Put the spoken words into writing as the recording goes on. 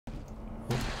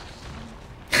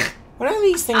What do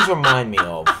these things remind me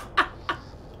of?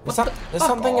 There's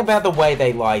something about the way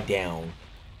they lie down.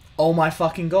 Oh my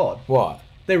fucking god. What?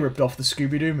 They ripped off the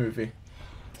Scooby-Doo movie.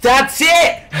 That's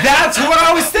it! That's what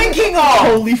I was thinking of!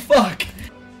 Holy fuck!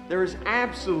 There is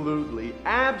absolutely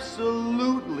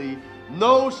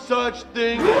no such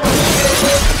thing.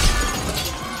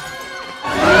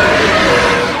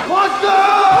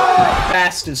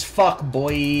 Fast as fuck,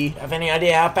 boy. Have any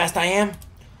idea how fast I am?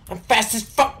 I'm fast as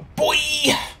fuck, boy!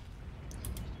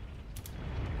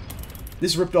 They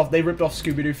ripped off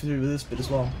Scooby-Doo through this bit as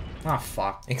well. Ah,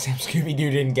 fuck. Except Scooby-Doo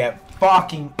didn't get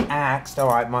fucking axed.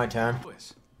 Alright, my turn.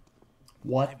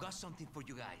 What? I've got something for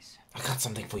you guys. I got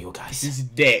something for you guys. His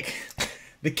dick.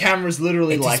 The camera's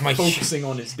literally like focusing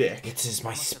on his dick. It is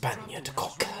my Spaniard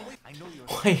cock.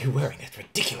 Why are you wearing that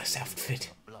ridiculous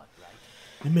outfit? In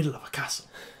the middle of a castle.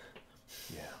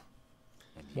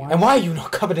 And why are you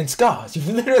not covered in scars? You've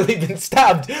literally been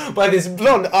stabbed by this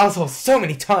blonde asshole so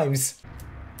many times.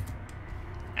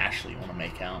 Ashley, wanna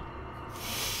make out?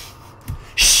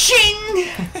 Shing!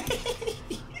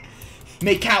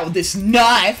 Make out with this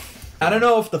knife! I don't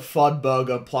know if the Fud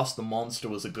Burger plus the monster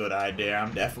was a good idea.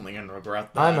 I'm definitely gonna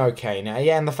regret that. I'm okay now.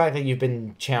 Yeah, and the fact that you've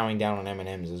been chowing down on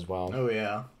M&Ms as well. Oh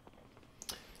yeah.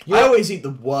 I always eat the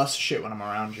worst shit when I'm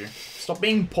around you. Stop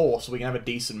being poor so we can have a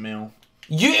decent meal.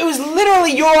 It was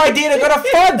literally your idea to go to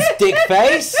Fud's,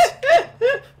 dickface!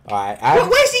 Alright,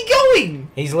 where's he going?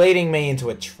 He's leading me into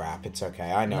a trap. It's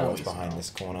okay. I know what's behind this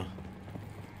corner.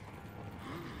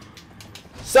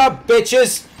 Sup,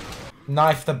 bitches?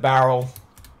 Knife the barrel.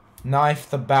 Knife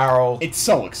the barrel. It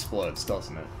so explodes,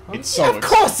 doesn't it? It's so Of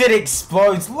course it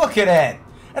explodes. Look at it.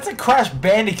 That's a Crash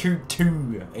Bandicoot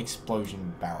 2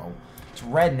 explosion barrel. It's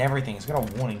red and everything. It's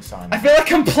got a warning sign. I feel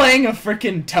like I'm playing a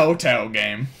freaking Telltale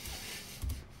game.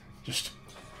 Just,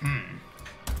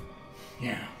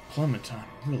 yeah, Clementine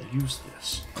really used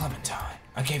this. Clementine.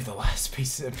 I gave the last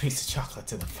piece of chocolate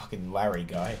to the fucking Larry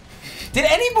guy. Did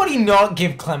anybody not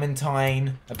give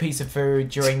Clementine a piece of food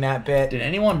during that bit? Did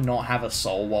anyone not have a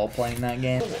soul while playing that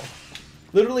game?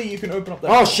 Literally, you can open up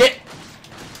that. Oh shit!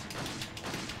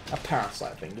 A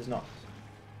parasite thing does not.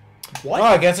 What? Oh,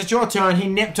 I guess it's your turn. He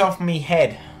nipped off me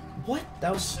head. What?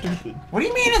 That was stupid. What do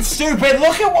you mean it's stupid?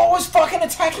 Look at what was fucking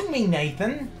attacking me,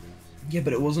 Nathan. Yeah,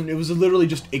 but it wasn't. It was literally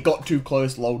just. It got too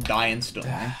close. Lol, die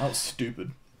instantly. That was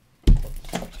stupid.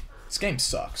 This game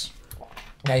sucks.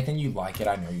 Nathan, you like it.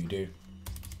 I know you do.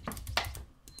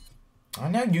 I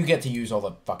know you get to use all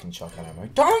the fucking shotgun ammo.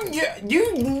 Don't you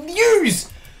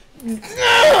use? Use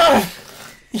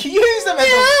them as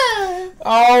a...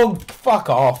 Oh, fuck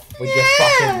off with your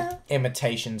fucking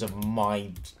imitations of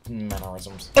my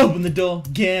mannerisms. Open the door.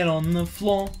 Get on the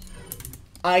floor.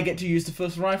 I get to use the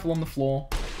first rifle on the floor.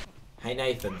 Hey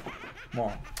Nathan,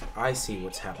 What? I see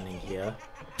what's happening here.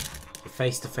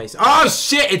 Face to face. Oh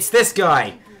shit, it's this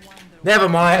guy! Never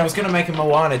mind, I was gonna make a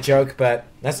Moana joke, but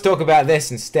let's talk about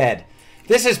this instead.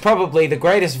 This is probably the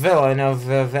greatest villain of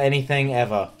anything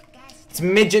ever. It's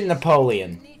Midget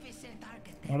Napoleon.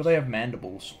 Why do they have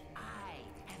mandibles?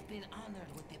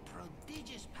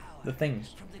 The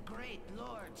things.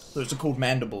 Those are called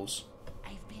mandibles.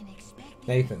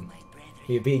 Nathan,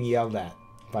 you're being yelled at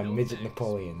by Midget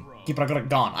Napoleon. Yeah, but I got a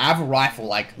gun. I have a rifle.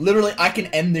 Like, literally, I can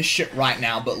end this shit right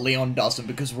now, but Leon doesn't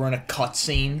because we're in a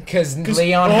cutscene. Because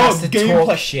Leon has to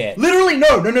talk shit. Literally,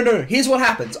 no. Here's what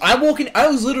happens. I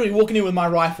was literally walking in with my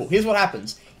rifle. Here's what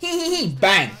happens.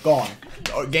 Bang, gone.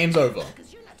 Oh, game's over.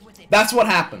 That's what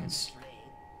happens.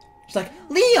 It's like,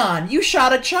 Leon, you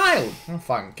shot a child. I don't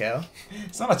fucking care.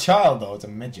 It's not a child though, it's a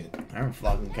midget. I don't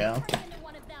fucking care.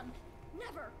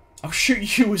 I'll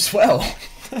shoot you as well.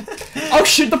 I'll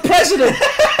shoot the president!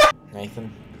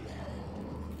 Nathan.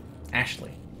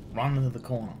 Ashley, run into the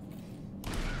corner.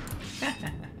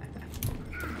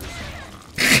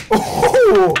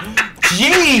 Oh,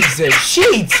 Jesus!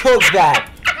 She took that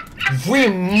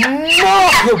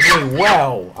remarkably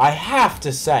well, I have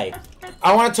to say.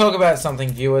 I want to talk about something,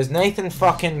 viewers. Nathan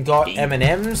fucking got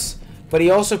M&Ms, but he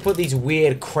also put these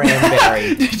weird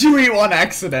cranberry... Did you eat one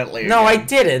accidentally? No, I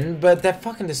didn't, but they're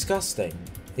fucking disgusting.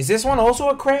 Is this one also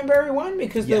a cranberry one?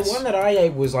 Because the one that I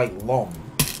ate was, like, long.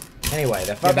 Anyway,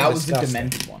 they're fucking disgusting. that was the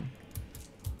demented one.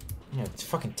 Yeah, it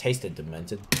fucking tasted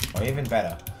demented. Or even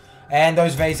better. And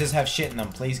those vases have shit in them.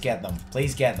 Please get them.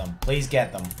 Please get them. Please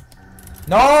get them.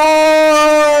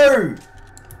 No!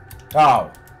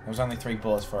 Oh. There was only 3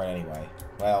 bullets for it anyway.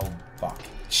 Well, fuck.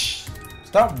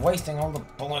 Stop wasting all the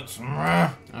bullets.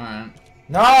 Alright.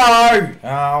 No!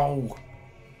 Oh.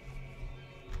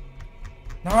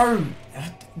 No!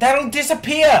 That'll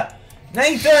disappear!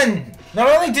 Nathan! Not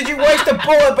only did you waste a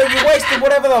bullet, but you wasted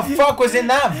whatever the fuck was in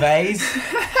that vase.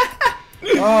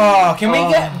 Oh,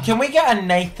 can we get a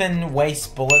Nathan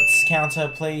waste bullets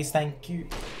counter, please? Thank you.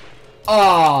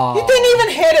 Oh. You didn't even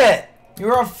hit it.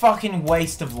 You're a fucking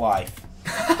waste of life.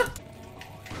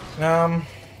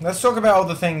 Let's talk about all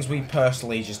the things we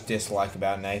personally just dislike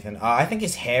about Nathan. I think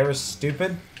his hair is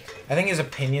stupid. I think his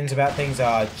opinions about things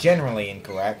are generally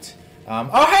incorrect.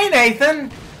 Oh, hey,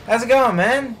 Nathan! How's it going,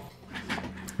 man?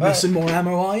 Missing more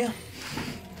ammo, are you?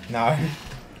 No.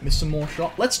 Missing more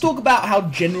shot. Let's talk about how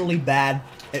generally bad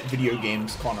at video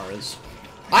games Connor is.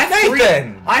 I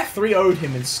 3-0'd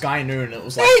him in Sky Noon. It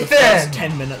was like the first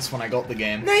 10 minutes when I got the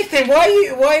game. Nathan,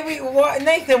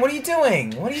 Nathan, what are you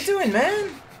doing? What are you doing, man?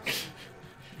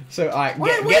 So,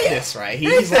 get this, right?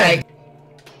 He's like...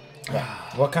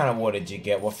 What kind of water did you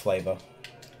get? What flavor?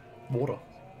 Water.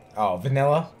 Oh,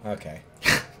 vanilla? Okay.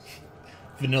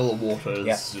 Vanilla water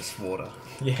is just water.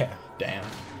 Yeah. Damn.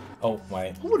 Oh,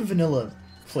 wait. What would vanilla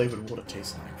flavored water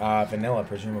taste like? Vanilla,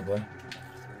 presumably.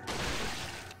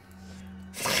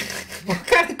 What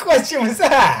kind of question was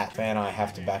that? And I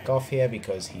have to back off here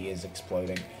because he is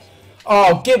exploding.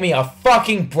 Oh, give me a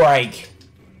fucking break!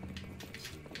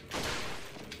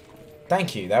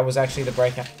 Thank you, that was actually the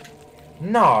break.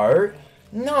 No!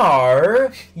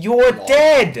 No! You're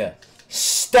dead!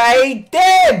 Stay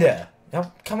dead!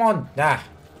 No, come on. Nah.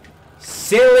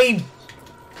 Silly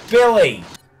Billy.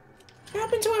 What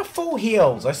happened to our full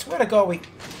heals? I swear to God, we...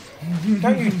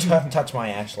 Don't you touch my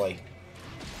Ashley.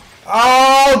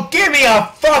 Oh, give me a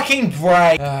fucking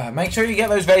break! Make sure you get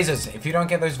those vasers. If you don't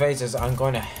get those vasers, I'm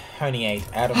going to herniate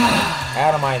out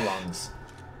of my lungs.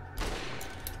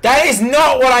 That is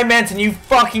not what I meant, and you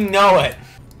fucking know it.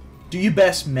 Do your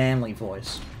best manly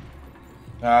voice.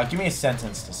 Give me a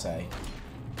sentence to say.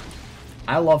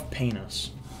 I love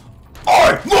penis.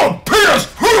 I love penis!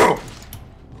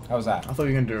 How was that? I thought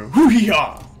you were gonna do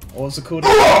hoo-yah! What was it called?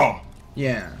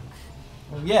 Yeah.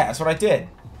 Well, yeah, that's what I did.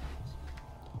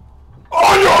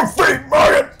 On your feet,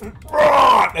 maggot!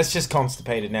 That's just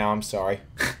constipated now, I'm sorry.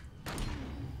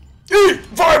 Eat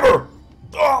fiber!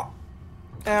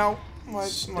 Ow. My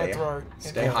throat.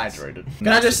 Stay hydrated. Can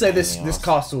I just say this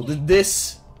castle,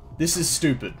 this is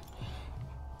stupid.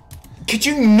 Could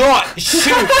you not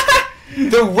shoot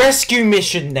the rescue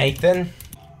mission, Nathan?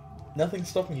 Nothing's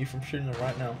stopping you from shooting it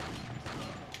right now.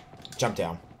 Jump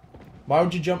down. Why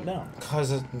would you jump down?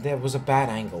 Because there was a bad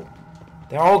angle.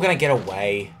 They're all gonna get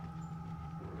away.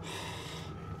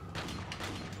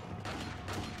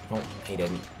 Oh, he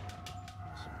didn't.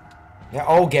 They're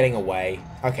all getting away.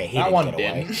 Okay, he didn't get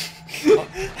away.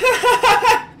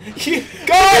 You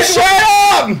guys, shut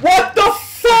up! What the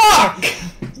fuck?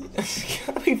 You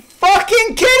gotta be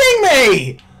fucking kidding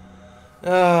me!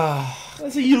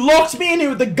 So you locked me in here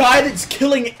with the guy that's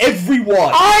killing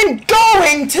everyone. I'm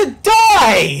going to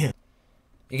die!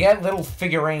 You get little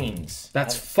figurines.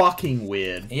 That's fucking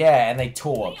weird. Yeah, and they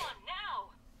talk.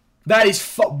 That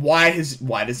is why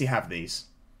does he have these?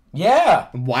 Yeah.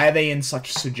 Why are they in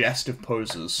such suggestive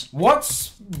poses?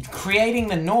 What's creating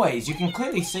the noise? You can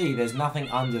clearly see there's nothing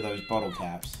under those bottle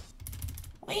caps.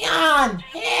 Leon,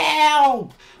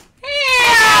 help!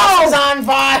 Help! It's on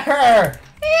fire!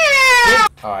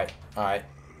 Help! Alright, alright.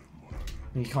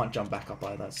 You can't jump back up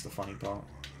either, that's the funny part.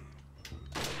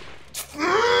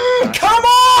 Come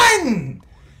on!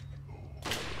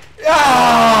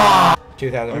 Ah!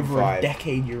 2005. Over a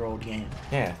decade-year-old game.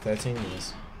 Yeah, 13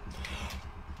 years.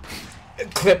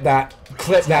 Clip that.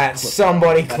 Clip that.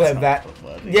 Somebody clip that.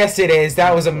 Yes, it is.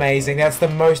 That was amazing. That's the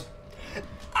most...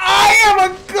 I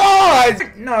am a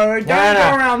god! No, don't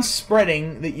go around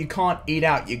spreading that you can't eat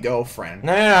out your girlfriend.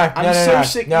 No.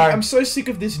 I'm so sick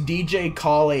of this DJ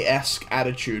Khaled-esque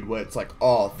attitude where it's like,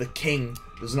 oh, the king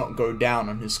does not go down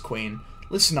on his queen.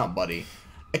 Listen up, buddy.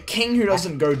 A king who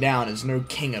doesn't go down is no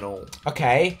king at all.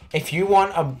 Okay, if you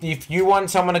want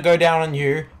someone to go down on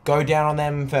you, go down on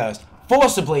them first.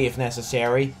 Forcibly, if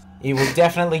necessary. You will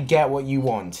definitely get what you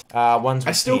want.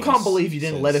 I still can't believe you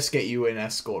didn't let us get you an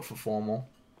escort for formal.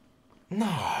 No,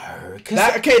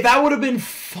 that would have been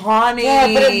funny.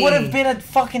 Yeah, but it would have been a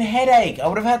fucking headache. I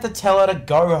would have had to tell her to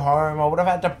go home. I would have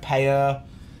had to pay her.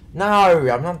 No,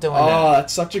 I'm not doing that. Oh,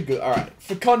 that's such a good... Alright,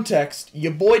 for context,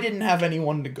 your boy didn't have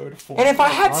anyone to go to formal. And if I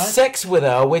had sex with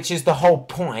her, which is the whole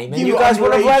point, then you guys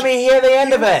would have let me hear the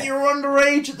end of it. You were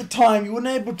underage at the time. You weren't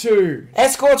able to.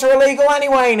 Escorts are illegal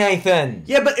anyway, Nathan.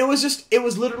 Yeah, but it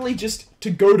was literally just to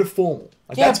go to formal.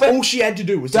 Like, yeah, that's all she had to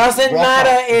do was doesn't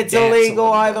matter, it's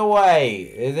illegal either way.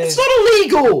 It's not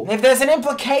illegal! If there's an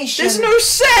implication... There's no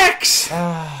sex!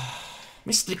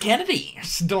 Mr. Kennedy,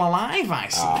 still alive, I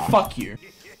see. Fuck you.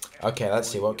 Okay, let's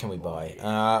see, what can we buy?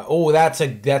 Oh, that's a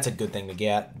good thing to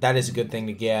get. That is a good thing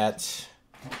to get.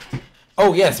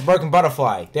 Oh yes, a broken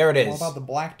butterfly. There it What is. about the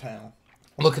blacktail?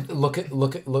 Look.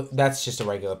 That's just a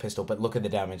regular pistol, but look at the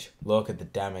damage. Look at the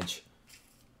damage.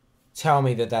 Tell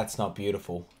me that that's not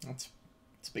beautiful. It's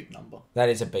a big number. That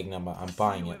is a big number. I'm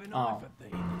buying it. Oh.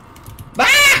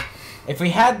 Ah! If we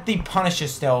had the Punisher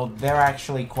still, they're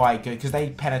actually quite good because they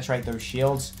penetrate those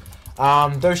shields.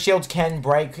 Those shields can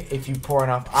break if you pour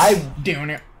enough. Doing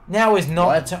it. Now is not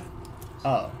What? the time.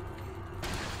 Oh.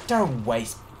 Don't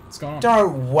waste. What's going on?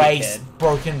 Don't waste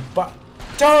broken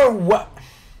don't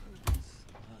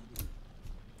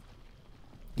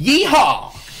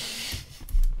Yeehaw!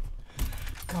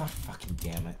 God fucking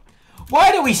damn it.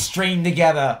 Why do we stream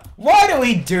together? Why do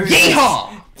we do this?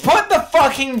 Yeehaw! Put the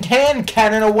fucking hand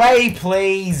cannon away,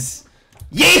 please.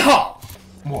 Yeehaw!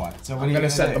 What? So what I'm gonna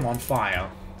set them on fire.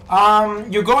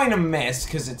 You're going to miss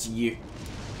because it's you.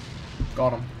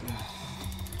 Got him.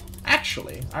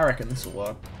 Actually, I reckon this will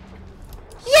work.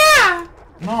 Yeah!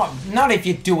 Not if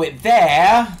you do it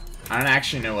there. I don't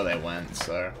actually know where they went,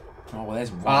 so... Oh, well,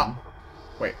 there's one.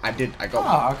 Wait, I got one.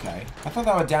 Oh, okay. I thought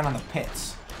they were down in the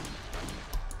pits.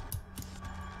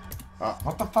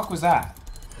 What the fuck was that?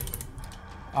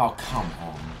 Oh, come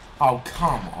on. Oh,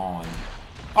 come on.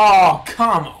 Oh,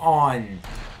 come on.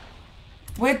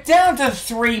 We're down to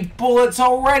 3 bullets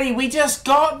already. We just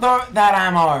got that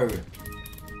ammo.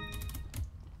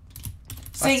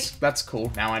 See, That's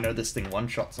cool. Now I know this thing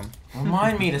one-shots them.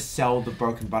 remind me to sell the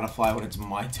broken butterfly when it's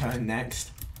my turn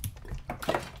next.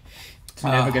 It's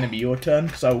never gonna be your turn,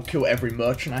 because I will kill every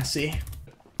merchant I see.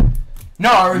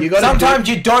 No, You gotta sometimes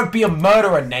you don't be a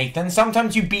murderer, Nathan.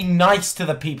 Sometimes you be nice to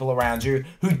the people around you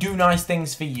who do nice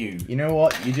things for you. You know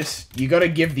what? You gotta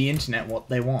give the internet what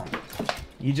they want.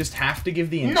 You just have to give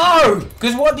the internet... No!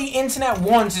 Because what the internet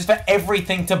wants is for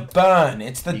everything to burn.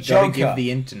 It's the You Joker. gotta give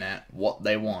the internet what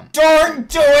they want. Don't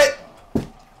do it!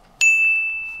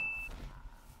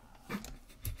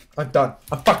 I'm done.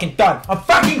 I'm fucking done. I'm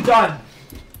fucking done!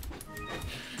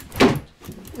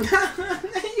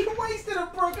 You wasted a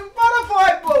broken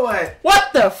butterfly bullet!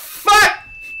 What the fuck?!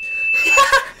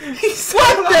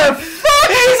 What the fuck?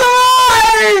 He's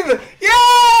alive!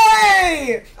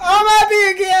 Yay! I'm happy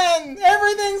again!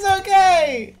 Everything's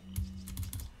okay!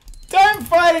 Don't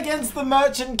fight against the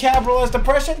merchant capitalist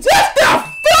oppression. What the fuck?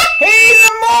 He's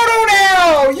immortal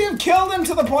now! You've killed him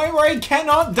to the point where he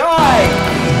cannot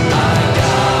die!